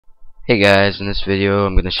Hey guys, in this video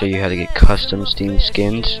I'm going to show you how to get custom Steam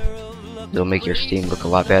skins. They'll make your Steam look a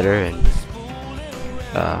lot better, and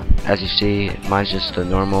as you see, mine's just the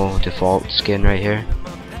normal default skin right here,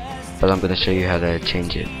 but I'm going to show you how to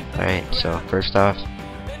change it. Alright, so first off,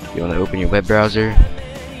 you want to open your web browser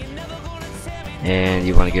and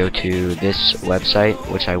you want to go to this website,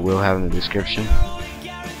 which I will have in the description.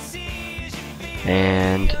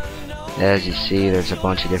 And as you see, there's a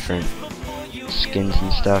bunch of different skins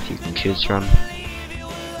and stuff you can choose from,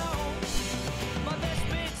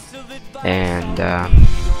 and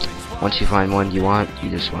once you find one you want, you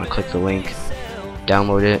just want to click the link,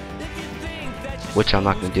 download it, which I'm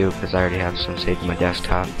not going to do because I already have some saved to my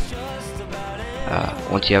desktop.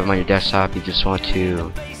 Once you have them on your desktop, you just want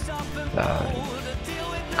to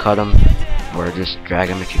cut them or just drag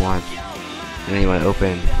them if you want, and then you want to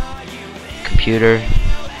open computer,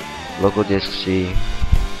 local disk C,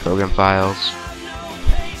 program files,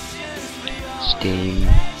 Steam,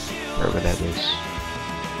 wherever that is,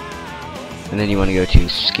 and then you want to go to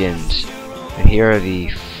skins, and here are the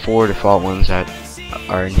 4 default ones that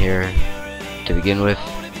are in here to begin with,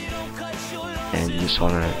 and you just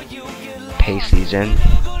want to paste these in,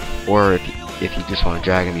 or if you just want to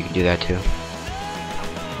drag them, you can do that too.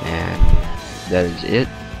 And that is it.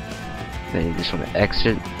 Then you just want to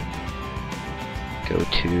exit, go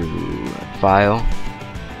to File,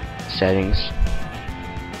 Settings,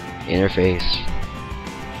 Interface,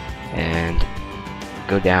 and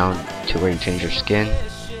go down to where you change your skin,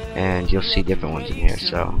 and you'll see different ones in here.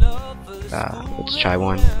 So let's try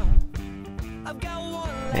one,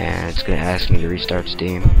 and it's going to ask me to restart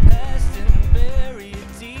Steam,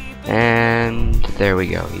 and there we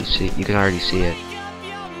go. You can already see it.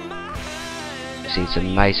 See, it's a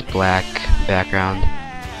nice black background,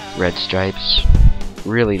 red stripes,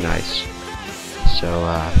 really nice. So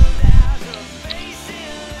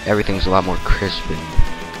everything's a lot more crisp and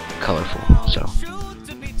colorful. So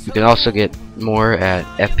you can also get more at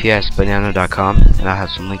fpsbanana.com, and I'll have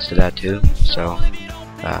some links to that too. So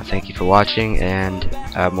thank you for watching, and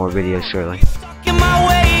I have more videos shortly.